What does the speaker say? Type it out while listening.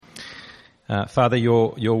Father,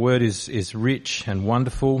 your word is rich and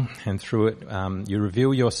wonderful, and through it you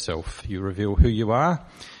reveal yourself, you reveal who you are,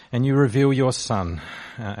 and you reveal your Son,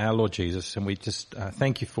 our Lord Jesus. And we just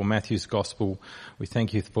thank you for Matthew's Gospel. We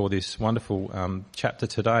thank you for this wonderful chapter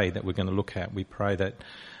today that we're going to look at. We pray that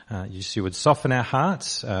you would soften our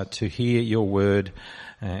hearts to hear your word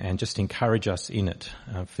and just encourage us in it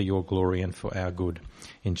for your glory and for our good.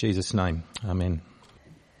 In Jesus' name, amen.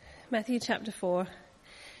 Matthew chapter 4.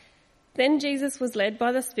 Then Jesus was led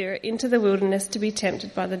by the Spirit into the wilderness to be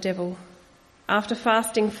tempted by the devil. After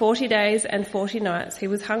fasting 40 days and 40 nights, he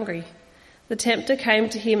was hungry. The tempter came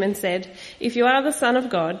to him and said, "If you are the Son of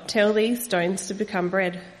God, tell these stones to become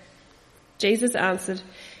bread." Jesus answered,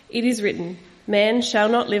 "It is written, man shall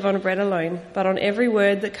not live on bread alone, but on every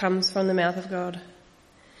word that comes from the mouth of God."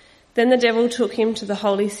 Then the devil took him to the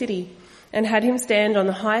holy city and had him stand on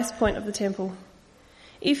the highest point of the temple.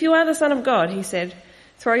 "If you are the Son of God," he said,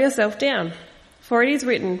 "throw yourself down, for it is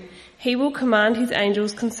written, he will command his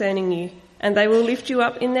angels concerning you, and they will lift you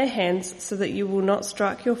up in their hands so that you will not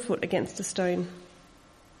strike your foot against a stone."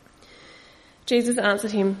 Jesus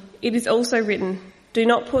answered him, "It is also written, do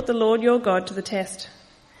not put the Lord your God to the test."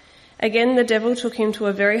 Again the devil took him to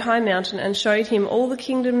a very high mountain and showed him all the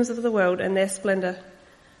kingdoms of the world and their splendour.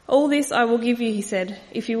 "All this I will give you," he said,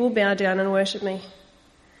 "if you will bow down and worship me."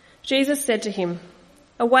 Jesus said to him,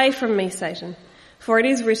 "Away from me, Satan. For it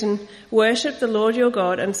is written, worship the Lord your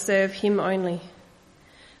God and serve him only."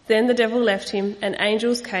 Then the devil left him, and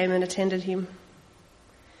angels came and attended him.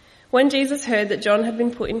 When Jesus heard that John had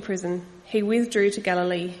been put in prison, he withdrew to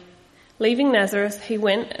Galilee. Leaving Nazareth, he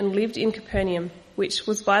went and lived in Capernaum, which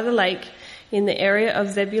was by the lake in the area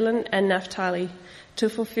of Zebulun and Naphtali, to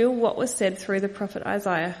fulfill what was said through the prophet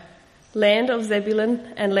Isaiah. "Land of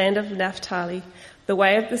Zebulun and land of Naphtali, the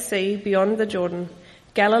way of the sea beyond the Jordan,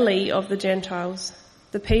 Galilee of the Gentiles.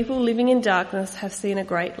 The people living in darkness have seen a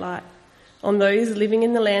great light. On those living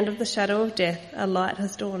in the land of the shadow of death, a light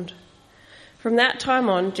has dawned." From that time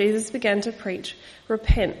on, Jesus began to preach,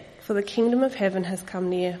 "Repent, for the kingdom of heaven has come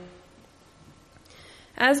near."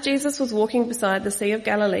 As Jesus was walking beside the Sea of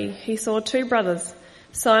Galilee, he saw two brothers,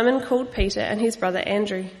 Simon called Peter and his brother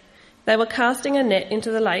Andrew. They were casting a net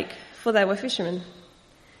into the lake, for they were fishermen.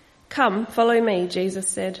 "Come, follow me," Jesus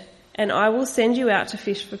said, "and I will send you out to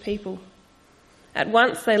fish for people." At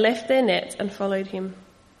once they left their nets and followed him.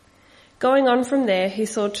 Going on from there, he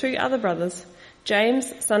saw two other brothers,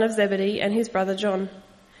 James, son of Zebedee, and his brother John.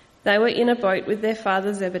 They were in a boat with their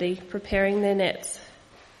father Zebedee, preparing their nets.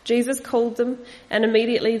 Jesus called them, and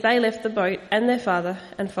immediately they left the boat and their father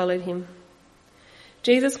and followed him.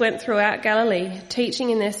 Jesus went throughout Galilee, teaching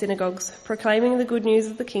in their synagogues, proclaiming the good news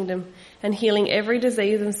of the kingdom, and healing every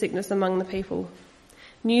disease and sickness among the people.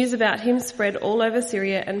 News about him spread all over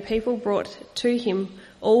Syria, and people brought to him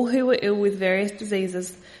all who were ill with various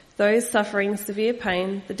diseases, those suffering severe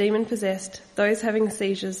pain, the demon-possessed, those having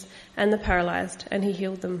seizures, and the paralysed, and he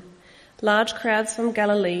healed them. Large crowds from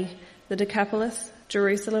Galilee, the Decapolis,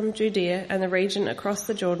 Jerusalem, Judea, and the region across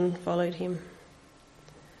the Jordan followed him.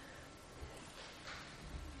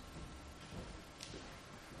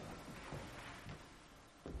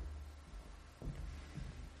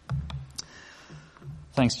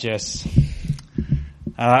 Thanks, Jess.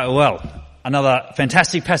 Another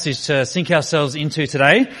fantastic passage to sink ourselves into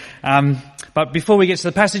today. But before we get to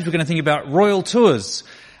the passage, we're going to think about royal tours.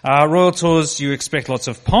 Royal tours, you expect lots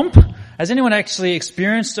of pomp. Has anyone actually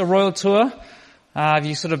experienced a royal tour? Have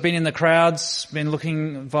you sort of been in the crowds, been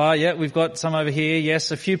looking via? Yeah, we've got some over here.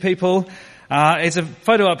 Yes, a few people. It's a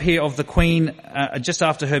photo up here of the Queen just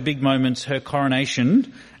after her big moment, her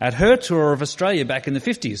coronation, at her tour of Australia back in the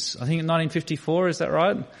 50s. I think in 1954, is that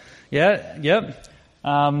right? Yeah, yep.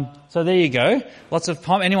 So there you go. Lots of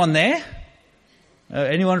pomp. Anyone there?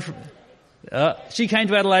 Anyone from... she came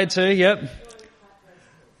to Adelaide too, yep.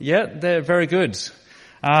 Yeah, they're very good.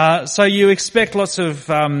 So you expect lots of,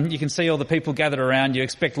 you can see all the people gathered around, you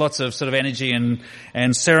expect lots of sort of energy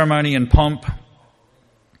and ceremony and pomp.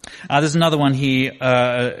 There's another one here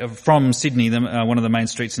from Sydney, one of the main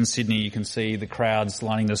streets in Sydney. You can see the crowds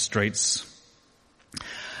lining the streets.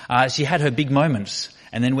 She had her big moment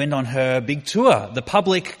and then went on her big tour, the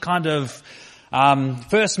public kind of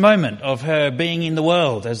first moment of her being in the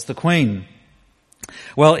world as the Queen.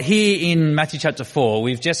 Well, here in Matthew chapter 4,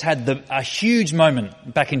 we've just had a huge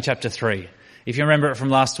moment back in chapter 3. If you remember it from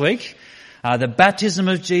last week, the baptism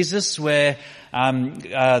of Jesus, where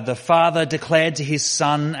the Father declared to his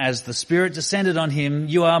Son as the Spirit descended on him,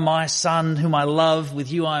 "You are my Son whom I love,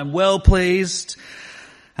 with you I am well pleased."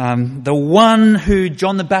 The one who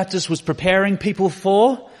John the Baptist was preparing people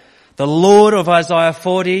for, the Lord of Isaiah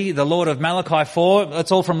 40, the Lord of Malachi 4.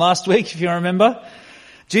 That's all from last week, if you remember.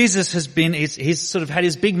 Jesus has been, he's sort of had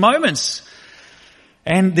his big moments.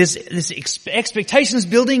 And there's this expectations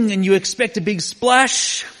building, and you expect a big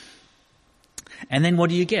splash. And then what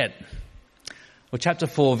do you get? Well, chapter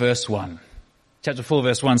 4 verse 1. Chapter 4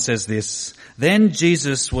 verse 1 says this: Then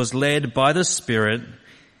Jesus was led by the Spirit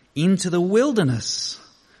into the wilderness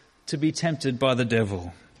to be tempted by the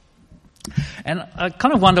devil. And I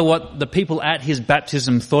kind of wonder what the people at his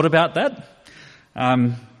baptism thought about that.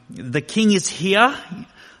 The King is here,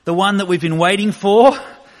 the one that we've been waiting for,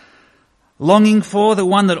 longing for, the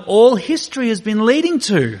one that all history has been leading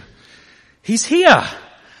to. He's here.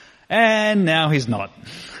 And now he's not.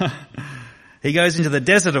 He goes into the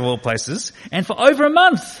desert of all places, and for over a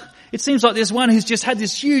month, it seems like this one who's just had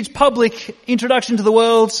this huge public introduction to the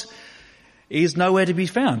world is nowhere to be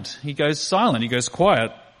found. He goes silent, he goes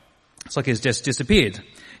quiet. It's like he's just disappeared.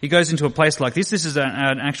 He goes into a place like this. This is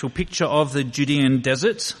an actual picture of the Judean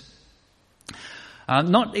desert.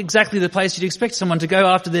 Not exactly the place you'd expect someone to go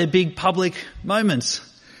after their big public moments,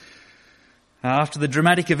 after the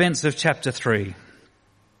dramatic events of chapter 3.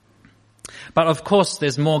 But of course,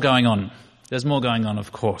 there's more going on. There's more going on,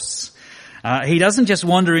 of course. He doesn't just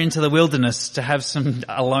wander into the wilderness to have some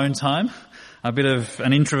alone time, a bit of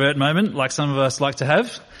an introvert moment like some of us like to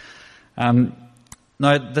have.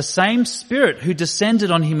 No, the same Spirit who descended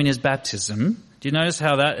on him in his baptism, do you notice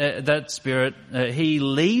how that Spirit, he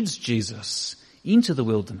leads Jesus into the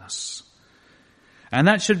wilderness? And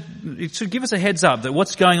it should give us a heads up that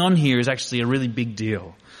what's going on here is actually a really big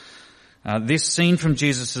deal. This scene from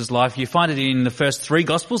Jesus' life, you find it in the first 3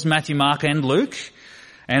 Gospels, Matthew, Mark and Luke.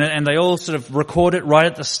 And they all sort of record it right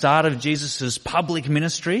at the start of Jesus' public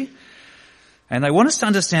ministry. And they want us to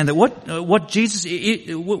understand that what Jesus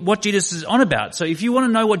is on about. So if you want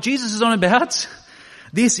to know what Jesus is on about,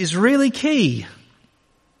 this is really key.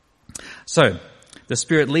 So, the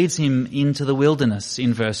Spirit leads him into the wilderness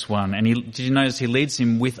in verse 1. And did you notice he leads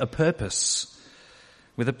him with a purpose?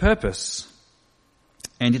 With a purpose.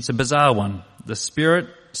 And it's a bizarre one. The Spirit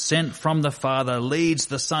sent from the Father leads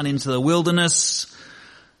the Son into the wilderness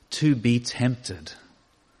to be tempted.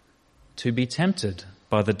 To be tempted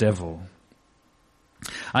by the devil.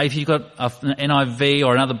 If you've got an NIV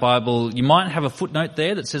or another Bible, you might have a footnote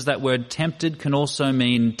there that says that word tempted can also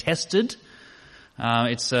mean tested.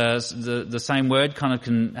 It's the same word kind of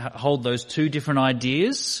can hold those 2 different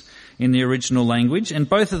ideas in the original language, and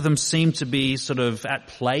both of them seem to be sort of at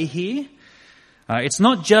play here. It's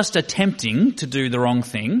not just attempting to do the wrong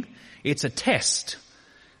thing, it's a test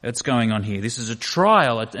that's going on here. This is a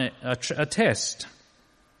trial, a test.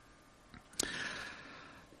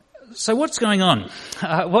 So what's going on?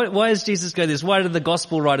 Why does Jesus go this? Why did the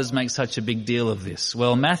gospel writers make such a big deal of this?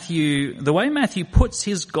 Well, the way Matthew puts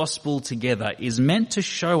his gospel together is meant to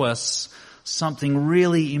show us something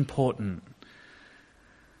really important.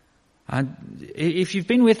 If you've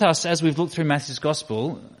been with us as we've looked through Matthew's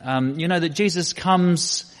gospel, you know that Jesus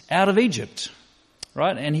comes out of Egypt,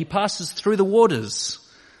 right? And he passes through the waters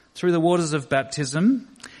of baptism,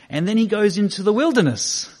 and then he goes into the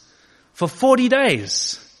wilderness for 40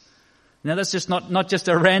 days. Now that's just not just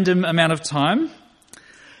a random amount of time.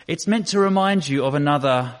 It's meant to remind you of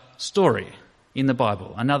another story in the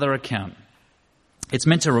Bible, another account. It's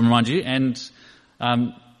meant to remind you, and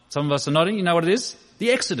some of us are nodding, you know what it is?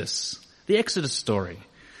 The Exodus story,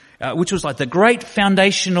 which was like the great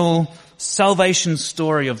foundational salvation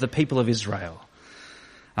story of the people of Israel.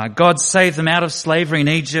 God saved them out of slavery in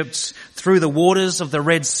Egypt, through the waters of the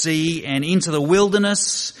Red Sea and into the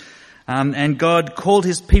wilderness. And God called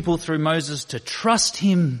his people through Moses to trust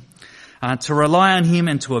him, to rely on him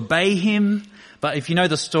and to obey him. But if you know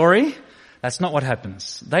the story, that's not what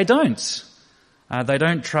happens. They don't. They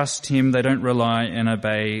don't trust him. They don't rely and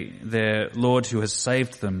obey their Lord who has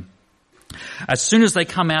saved them. As soon as they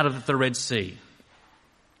come out of the Red Sea,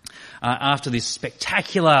 after this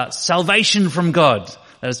spectacular salvation from God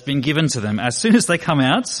that has been given to them, as soon as they come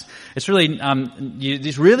out, it's really,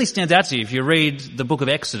 this really stands out to you if you read the book of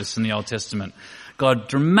Exodus in the Old Testament. God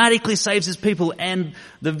dramatically saves his people, and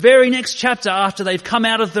the very next chapter after they've come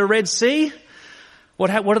out of the Red Sea, what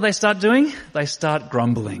do they start doing? They start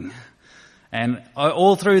grumbling. And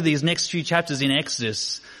all through these next few chapters in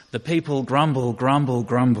Exodus, the people grumble.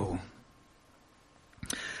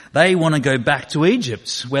 They want to go back to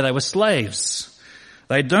Egypt, where they were slaves.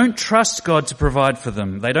 They don't trust God to provide for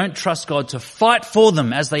them. They don't trust God to fight for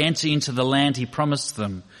them as they enter into the land he promised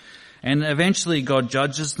them. And eventually God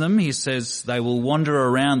judges them. He says they will wander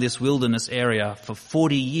around this wilderness area for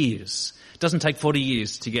 40 years doesn't take 40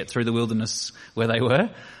 years to get through the wilderness where they were,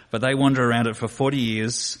 but they wander around it for 40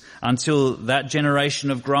 years until that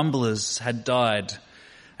generation of grumblers had died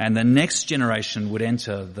and the next generation would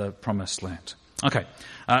enter the promised land. Okay,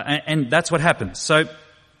 and that's what happens. So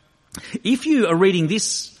if you are reading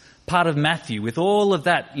this part of Matthew with all of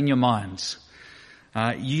that in your mind,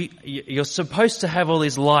 you're supposed to have all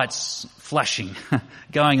these lights flashing,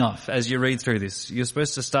 going off as you read through this. You're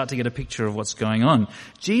supposed to start to get a picture of what's going on.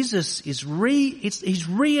 Jesus is he's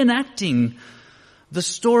reenacting the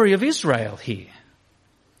story of Israel here.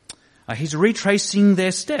 He's retracing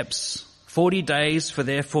their steps. 40 days for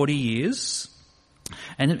their 40 years.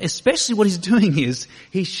 And especially what he's doing is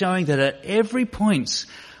he's showing that at every point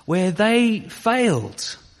where they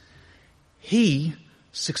failed, he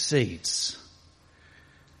succeeds.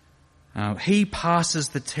 He passes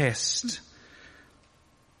the test.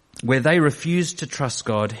 Where they refuse to trust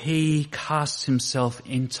God, he casts himself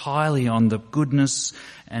entirely on the goodness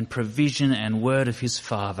and provision and word of his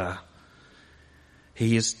Father.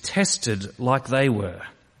 He is tested like they were.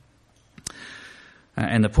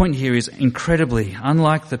 And the point here is incredibly,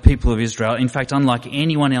 unlike the people of Israel, in fact, unlike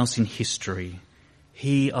anyone else in history,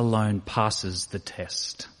 he alone passes the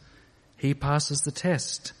test. He passes the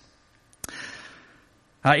test.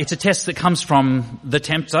 It's a test that comes from the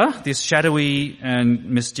tempter, this shadowy and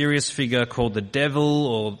mysterious figure called the devil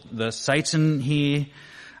or the Satan here.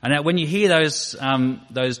 And now when you hear those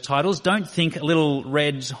titles, don't think a little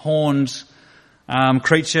red horned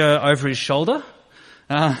creature over his shoulder.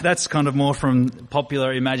 That's kind of more from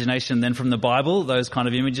popular imagination than from the Bible, those kind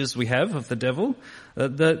of images we have of the devil.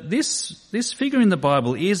 This figure in the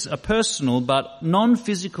Bible is a personal but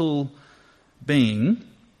non-physical being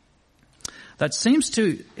that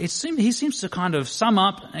he seems to kind of sum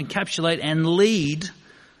up, encapsulate and lead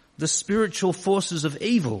the spiritual forces of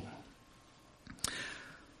evil.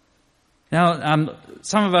 Now,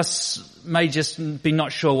 some of us may just be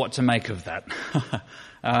not sure what to make of that.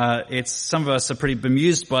 Some of us are pretty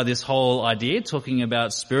bemused by this whole idea, talking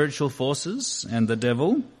about spiritual forces and the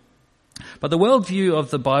devil. But the worldview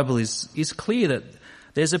of the Bible is clear that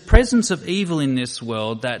there's a presence of evil in this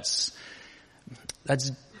world that's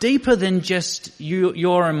deeper than just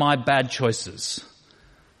your and my bad choices.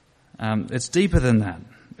 It's deeper than that.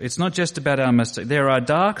 It's not just about our mistakes. There are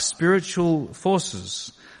dark spiritual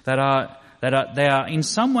forces that are in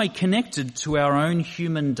some way connected to our own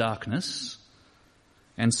human darkness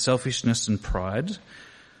and selfishness and pride.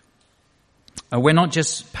 We're not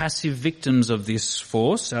just passive victims of this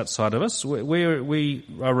force outside of us. We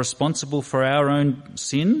are responsible for our own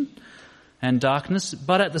sin and darkness,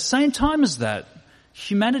 but at the same time as that,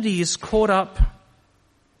 humanity is caught up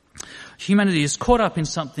in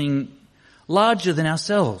something larger than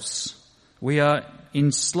ourselves. We are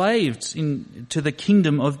enslaved to the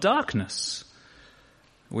kingdom of darkness.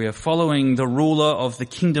 We are following the ruler of the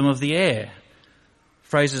kingdom of the air.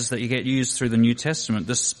 Phrases that you get used through the New Testament.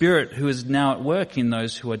 The spirit who is now at work in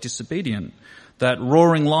those who are disobedient. That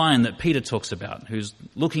roaring lion that Peter talks about, who's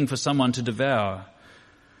looking for someone to devour.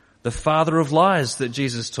 The father of lies that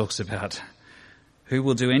Jesus talks about, who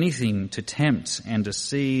will do anything to tempt and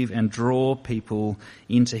deceive and draw people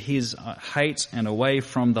into his hate and away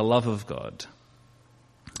from the love of God.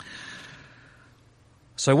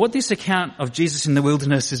 So what this account of Jesus in the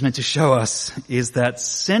wilderness is meant to show us is that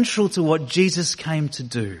central to what Jesus came to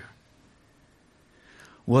do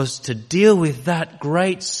was to deal with that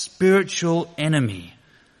great spiritual enemy,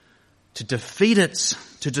 to defeat it,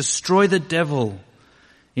 to destroy the devil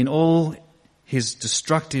in all his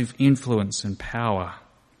destructive influence and power.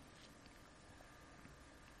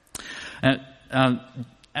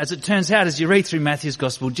 As it turns out, as you read through Matthew's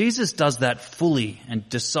Gospel, Jesus does that fully and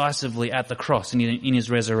decisively at the cross and in his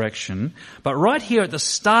resurrection. But right here at the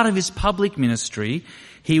start of his public ministry,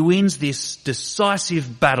 he wins this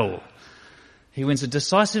decisive battle. He wins a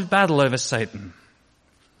decisive battle over Satan.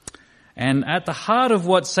 And at the heart of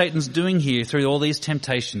what Satan's doing here through all these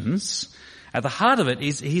temptations, at the heart of it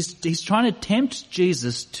is he's trying to tempt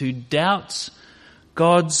Jesus to doubt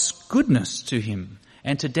God's goodness to him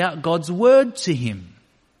and to doubt God's word to him.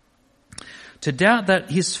 To doubt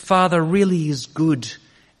that his Father really is good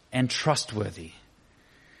and trustworthy.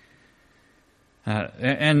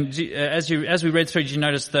 And as we read through, did you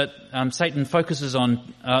notice that Satan focuses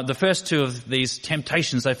on the first two of these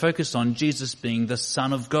temptations? They focus on Jesus being the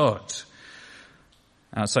Son of God.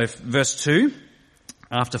 So verse 2,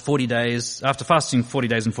 after fasting 40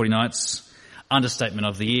 days and 40 nights, understatement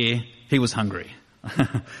of the year, he was hungry.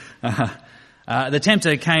 The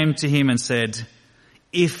tempter came to him and said,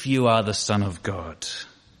 "If you are the Son of God,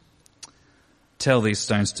 tell these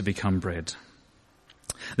stones to become bread."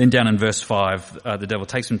 Then down in verse 5, the devil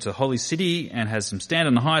takes him to the holy city and has him stand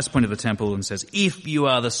on the highest point of the temple and says, "If you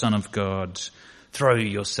are the Son of God, throw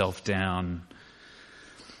yourself down."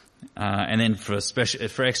 And then for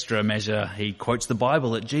extra measure, he quotes the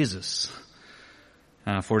Bible at Jesus.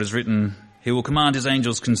 For it is written, "He will command his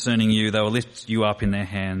angels concerning you. They will lift you up in their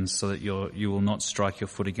hands so that you will not strike your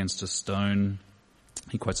foot against a stone."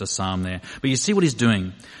 He quotes a psalm there. But you see what he's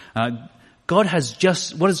doing. What has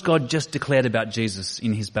God just declared about Jesus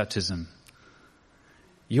in his baptism?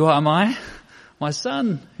 "You are my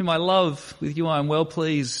son, whom I love. With you I am well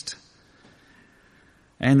pleased."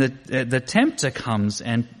 And the tempter comes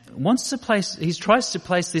and he tries to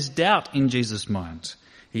place this doubt in Jesus' mind.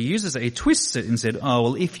 He twists it and said, "Oh,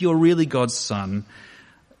 well, if you're really God's son,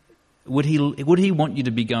 would he want you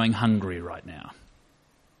to be going hungry right now?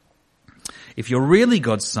 If you're really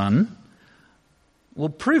God's son, well,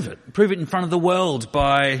 prove it. Prove it in front of the world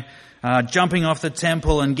by jumping off the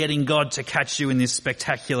temple and getting God to catch you in this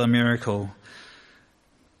spectacular miracle."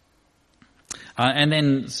 And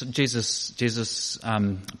then Jesus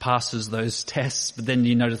passes those tests, but then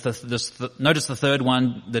you notice the third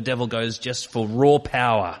one. The devil goes just for raw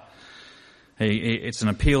power. It's an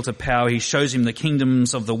appeal to power. He shows him the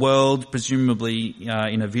kingdoms of the world, presumably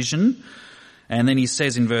in a vision, and then he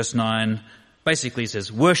says in verse 9. Basically, he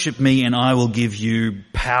says, "Worship me and I will give you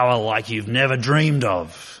power like you've never dreamed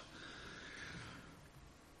of."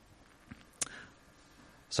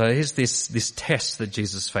 So here's this test that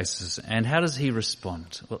Jesus faces. And how does he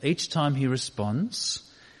respond? Well, each time he responds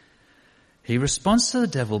to the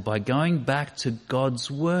devil by going back to God's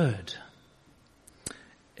word.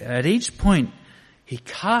 At each point, he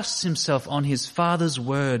casts himself on his Father's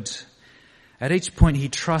word. At each point, he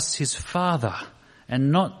trusts his Father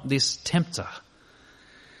and not this tempter.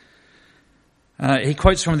 He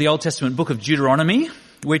quotes from the Old Testament book of Deuteronomy,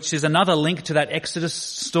 which is another link to that Exodus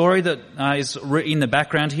story that is in the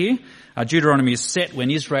background here. Deuteronomy is set when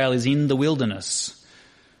Israel is in the wilderness.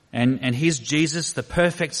 And here's Jesus, the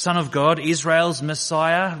perfect Son of God, Israel's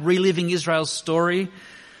Messiah, reliving Israel's story.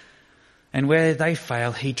 And where they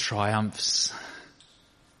fail, he triumphs.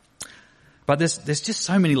 But there's just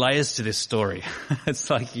so many layers to this story. It's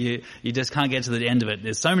like you just can't get to the end of it.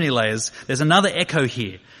 There's so many layers. There's another echo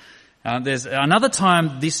here. There's another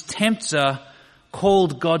time this tempter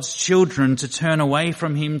called God's children to turn away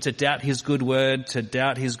from him, to doubt his good word, to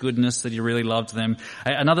doubt his goodness, that he really loved them.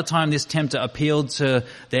 Another time this tempter appealed to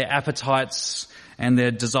their appetites and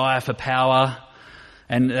their desire for power.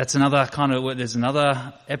 And that's there's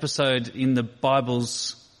another episode in the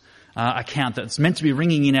Bible's account that's meant to be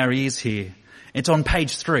ringing in our ears here. It's on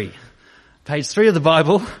page 3. Page 3 of the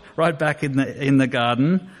Bible, right back in the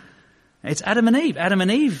garden. It's Adam and Eve. Adam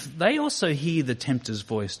and Eve, they also hear the tempter's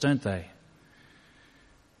voice, don't they?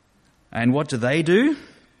 And what do?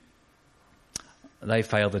 They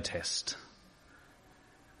fail the test.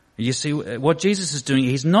 You see, what Jesus is doing,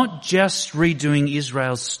 he's not just redoing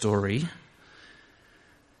Israel's story.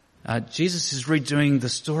 Jesus is redoing the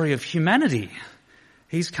story of humanity.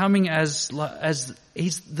 He's coming as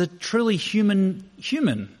he's the truly human,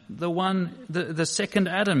 the second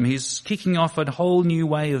Adam. He's kicking off a whole new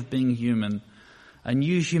way of being human, a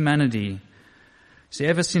new humanity. See,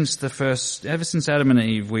 ever since Adam and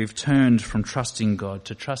Eve, we've turned from trusting God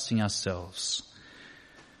to trusting ourselves,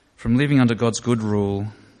 from living under God's good rule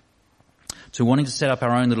to wanting to set up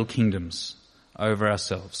our own little kingdoms over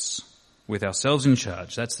ourselves, with ourselves in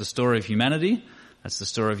charge. That's the story of humanity. That's the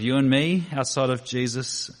story of you and me outside of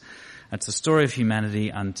Jesus. That's the story of humanity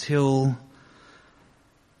until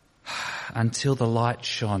the light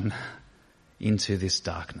shone into this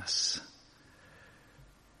darkness.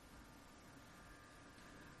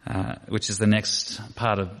 Which is the next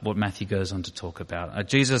part of what Matthew goes on to talk about.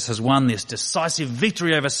 Jesus has won this decisive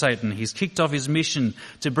victory over Satan. He's kicked off his mission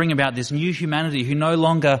to bring about this new humanity who no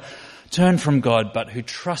longer turn from God, but who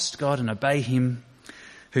trust God and obey him,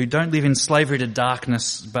 who don't live in slavery to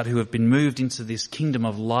darkness, but who have been moved into this kingdom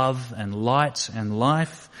of love and light and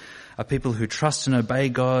life, are people who trust and obey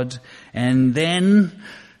God. And then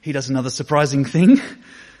he does another surprising thing.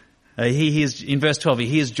 He hears, in verse 12, he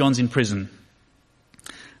hears John's in prison.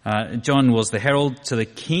 John was the herald to the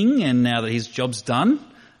king, and now that his job's done,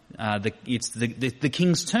 it's the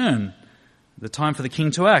king's turn, the time for the king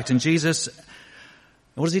to act. And Jesus,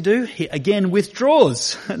 what does he do? He again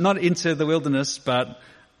withdraws, not into the wilderness, but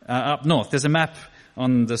up north. There's a map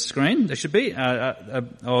on the screen, there should be,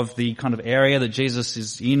 of the kind of area that Jesus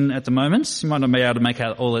is in at the moment. You might not be able to make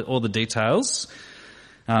out all the details.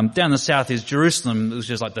 Down the south is Jerusalem, which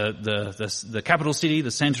is like the capital city,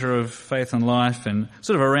 the centre of faith and life, and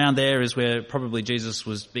sort of around there is where probably Jesus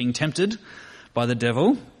was being tempted by the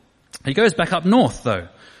devil. He goes back up north, though,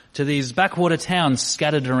 to these backwater towns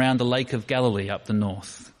scattered around the Lake of Galilee up the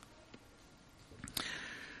north.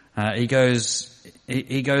 He goes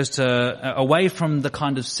to away from the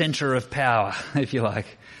kind of centre of power, if you like.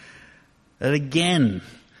 And again,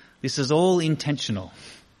 this is all intentional.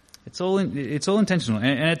 It's all intentional,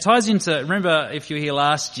 and it ties into. Remember, if you were here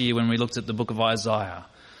last year when we looked at the book of Isaiah,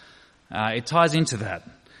 it ties into that.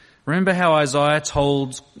 Remember how Isaiah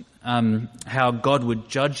told how God would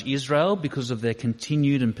judge Israel because of their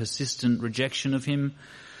continued and persistent rejection of Him.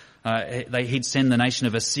 He'd send the nation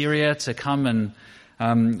of Assyria to come and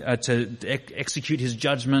to execute His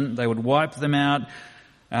judgment. They would wipe them out.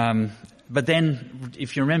 But then,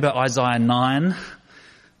 if you remember Isaiah 9,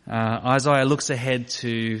 Isaiah looks ahead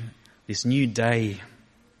to this new day.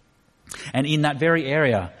 And in that very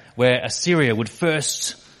area where Assyria would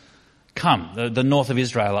first come, the north of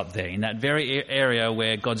Israel up there, in that very area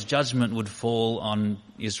where God's judgment would fall on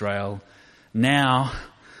Israel, now,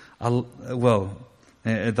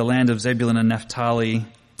 the land of Zebulun and Naphtali,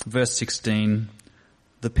 verse 16,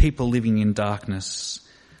 the people living in darkness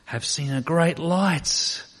have seen a great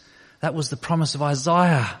light. That was the promise of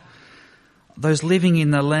Isaiah. Those living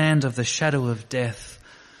in the land of the shadow of death,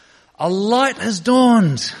 a light has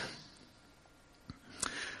dawned.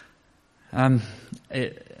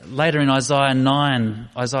 Later in Isaiah 9,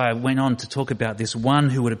 Isaiah went on to talk about this one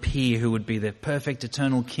who would appear, who would be the perfect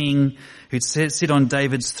eternal king, who'd sit on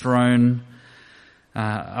David's throne,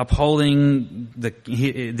 upholding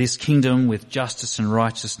this kingdom with justice and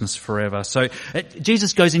righteousness forever. So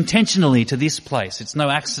Jesus goes intentionally to this place. It's no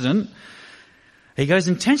accident. He goes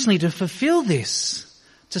intentionally to fulfill this,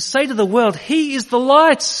 to say to the world, He is the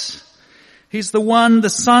light. He's the one, the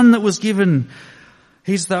Son that was given.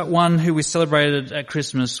 He's that one who we celebrated at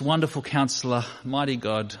Christmas, Wonderful Counselor, Mighty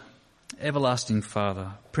God, Everlasting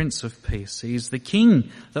Father, Prince of Peace. He's the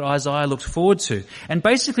King that Isaiah looked forward to. And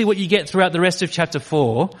basically what you get throughout the rest of chapter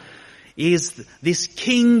 4 is this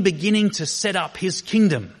King beginning to set up His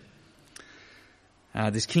kingdom.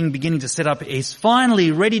 This King beginning to set up, He's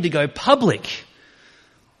finally ready to go public.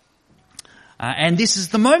 And this is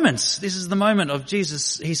the moment. This is the moment of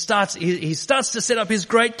Jesus. He starts to set up His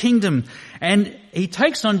great kingdom. And He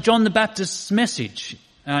takes on John the Baptist's message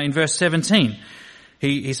in verse 17.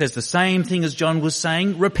 He says the same thing as John was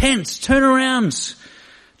saying. Repent, turn around,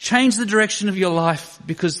 change the direction of your life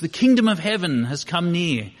because the kingdom of heaven has come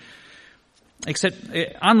near. Except,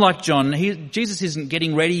 unlike John, Jesus isn't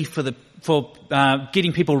getting ready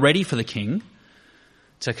getting people ready for the King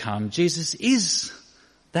to come. Jesus is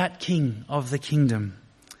that King of the kingdom.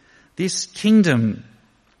 This kingdom,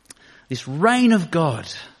 this reign of God.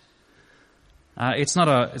 It's not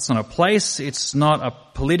a place. It's not a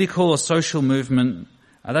political or social movement.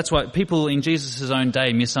 That's why people in Jesus' own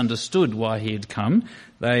day misunderstood why He had come.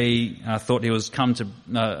 They thought He was come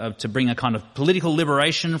to bring a kind of political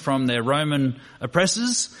liberation from their Roman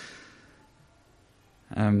oppressors.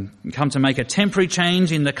 Come to make a temporary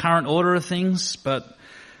change in the current order of things, but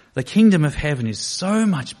the kingdom of heaven is so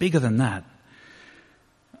much bigger than that.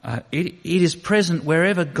 It is present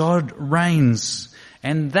wherever God reigns,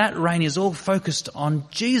 and that reign is all focused on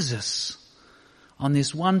Jesus, on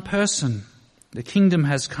this one person. The kingdom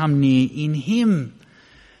has come near in Him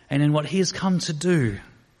and in what He has come to do.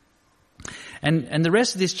 And the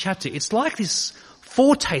rest of this chapter, it's like this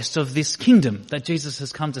foretaste of this kingdom that Jesus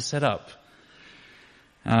has come to set up.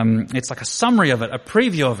 It's like a summary of it, a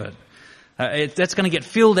preview of it. That's going to get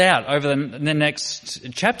filled out over the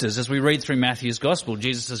next chapters as we read through Matthew's Gospel.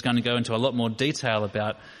 Jesus is going to go into a lot more detail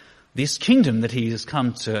about this kingdom that He has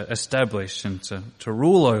come to establish and to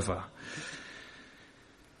rule over.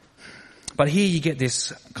 But here you get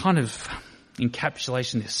this kind of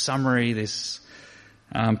encapsulation, this summary, this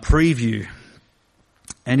preview.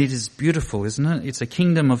 And it is beautiful, isn't it? It's a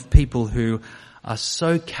kingdom of people who are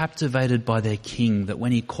so captivated by their King that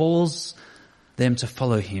when He calls them to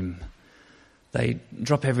follow Him, they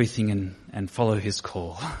drop everything and follow His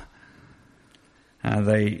call.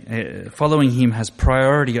 Following Him has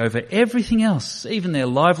priority over everything else, even their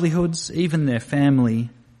livelihoods, even their family.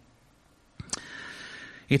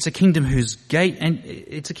 It's a kingdom whose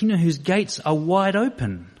gates are wide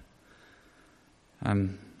open.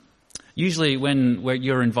 Usually when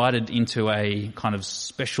you're invited into a kind of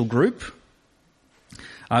special group,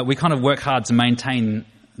 we kind of work hard to maintain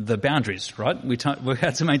the boundaries, right? We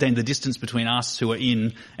have to maintain the distance between us who are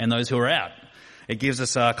in and those who are out. It gives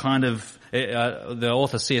us a kind of, the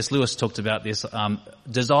author C.S. Lewis talked about this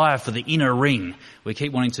desire for the inner ring. We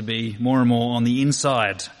keep wanting to be more and more on the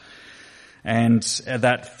inside. And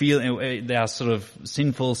that feeling, our sort of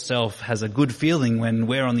sinful self has a good feeling when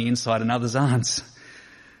we're on the inside and others aren't.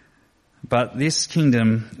 But this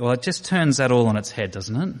kingdom, well, it just turns that all on its head,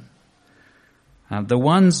 doesn't it? The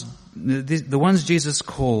ones Jesus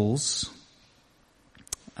calls,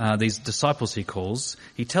 these disciples he calls,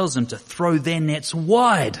 he tells them to throw their nets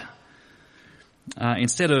wide.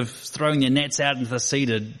 Instead of throwing their nets out into the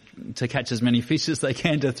sea to catch as many fish as they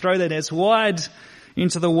can, to throw their nets wide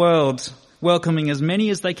into the world, welcoming as many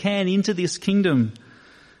as they can into this kingdom.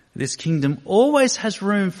 This kingdom always has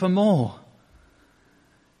room for more.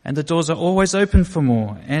 And the doors are always open for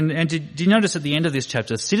more. And did you notice at the end of this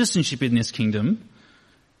chapter, citizenship in this kingdom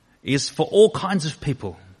is for all kinds of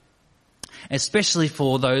people, especially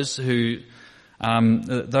for those who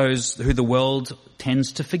the world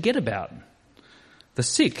tends to forget about. The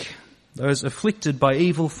sick, those afflicted by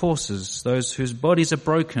evil forces, those whose bodies are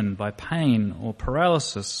broken by pain or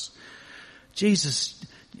paralysis. Jesus,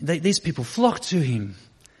 these people flock to him,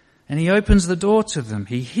 and he opens the door to them.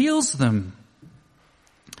 He heals them.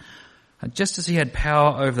 Just as he had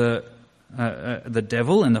power over the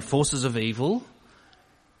devil and the forces of evil,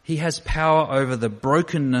 he has power over the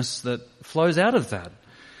brokenness that flows out of that.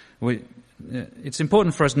 It's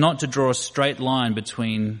important for us not to draw a straight line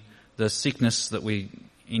between the sickness that we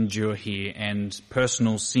endure here and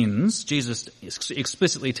personal sins. Jesus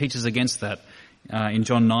explicitly teaches against that in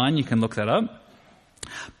John 9. You can look that up.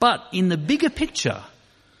 But in the bigger picture,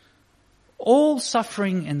 all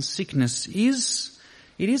suffering and sickness is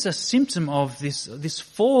a symptom of this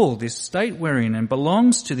fall, this state we're in, and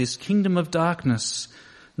belongs to this kingdom of darkness,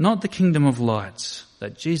 not the kingdom of light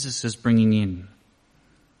that Jesus is bringing in.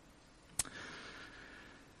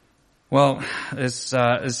 Well, there's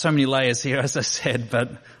so many layers here, as I said,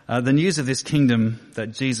 but the news of this kingdom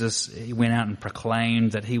that Jesus he went out and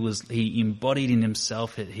proclaimed, that he embodied in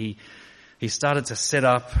himself, he started to set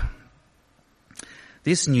up.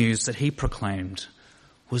 This news that he proclaimed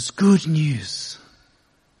was good news.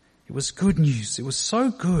 It was good news. It was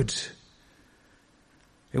so good.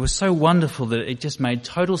 It was so wonderful that it just made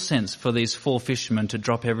total sense for these 4 fishermen to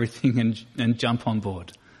drop everything and jump on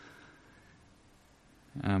board.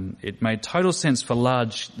 It made total sense for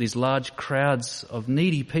these large crowds of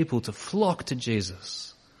needy people to flock to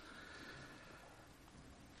Jesus.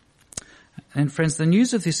 And friends, the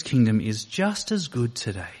news of this kingdom is just as good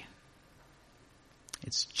today.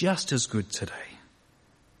 It's just as good today.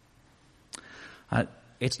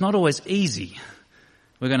 It's not always easy.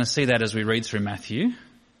 We're going to see that as we read through Matthew.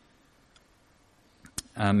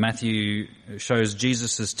 Matthew shows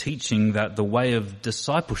Jesus' teaching that the way of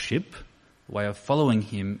discipleship, the way of following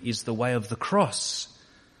him, is the way of the cross.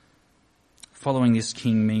 Following this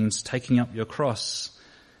king means taking up your cross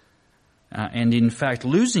and in fact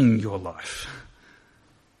losing your life.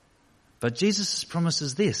 But Jesus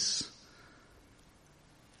promises this: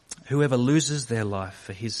 whoever loses their life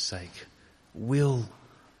for his sake will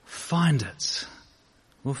find it.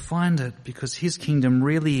 Will find it, because his kingdom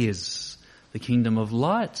really is the kingdom of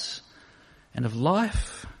light and of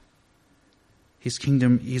life. His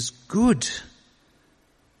kingdom is good.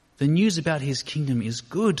 The news about his kingdom is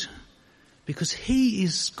good because he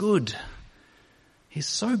is good. He's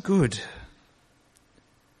so good.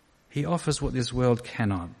 He offers what this world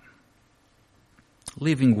cannot: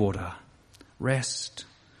 living water, rest,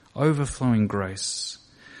 overflowing grace.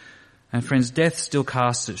 And friends, death still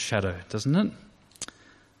casts its shadow, doesn't it?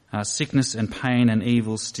 Sickness and pain and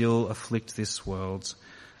evil still afflict this world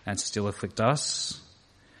and still afflict us.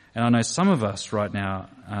 And I know some of us right now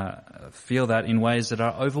feel that in ways that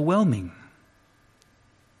are overwhelming.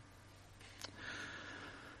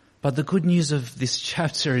 But the good news of this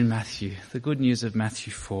chapter in Matthew, the good news of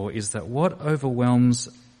Matthew 4, is that what overwhelms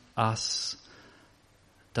us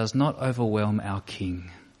does not overwhelm our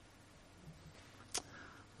King.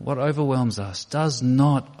 What overwhelms us does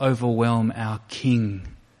not overwhelm our King.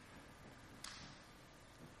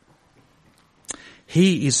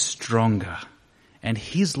 He is stronger, and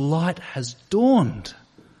his light has dawned.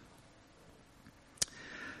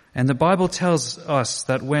 And the Bible tells us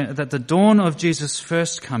that the dawn of Jesus'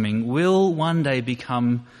 first coming will one day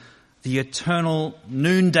become the eternal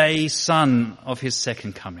noonday sun of his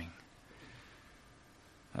second coming.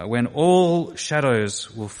 When all shadows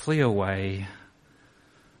will flee away,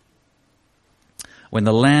 when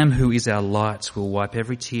the Lamb who is our light will wipe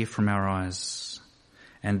every tear from our eyes,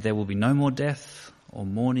 and there will be no more death or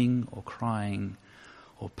mourning or crying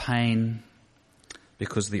or pain,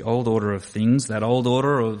 because the old order of things, that old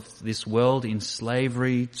order of this world in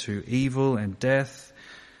slavery to evil and death,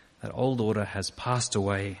 that old order has passed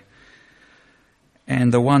away.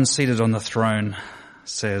 And the one seated on the throne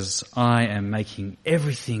says, I am making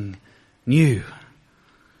everything new.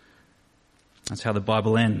 That's how the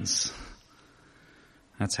Bible ends.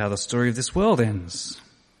 That's how the story of this world ends.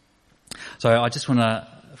 So I just want to,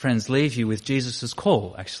 friends, leave you with Jesus'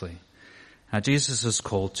 call, actually. Jesus'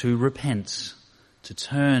 call to repent, to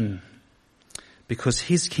turn, because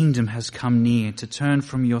his kingdom has come near, to turn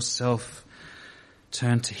from yourself,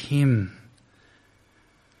 turn to him,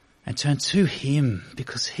 and turn to him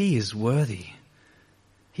because he is worthy.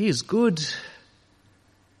 He is good.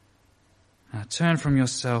 Turn from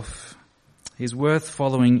yourself. He is worth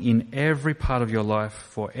following in every part of your life,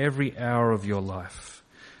 for every hour of your life,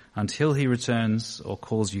 until he returns or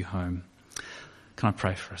calls you home. Can I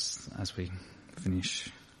pray for us as we finish?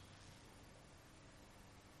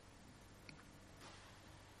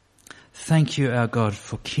 Thank you, our God,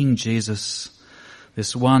 for King Jesus,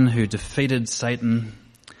 this one who defeated Satan,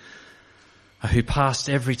 who passed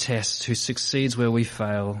every test, who succeeds where we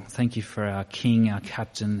fail. Thank you for our King, our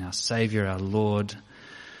Captain, our Saviour, our Lord.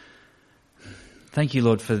 Thank you,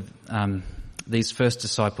 Lord, for these first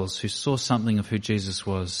disciples who saw something of who Jesus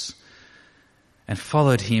was and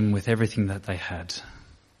followed him with everything that they had.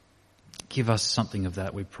 Give us something of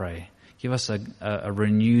that, we pray. Give us a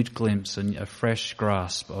renewed glimpse and a fresh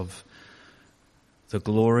grasp of the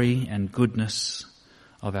glory and goodness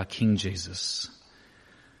of our King Jesus.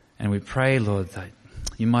 And we pray, Lord, that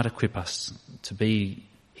you might equip us to be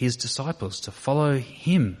his disciples, to follow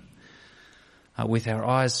him with our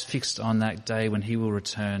eyes fixed on that day when he will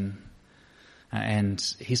return and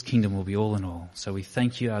his kingdom will be all in all. So we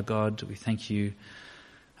thank you, our God. We thank you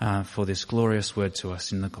for this glorious word to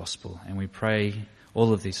us in the gospel. And we pray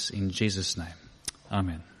all of this in Jesus' name.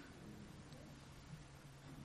 Amen.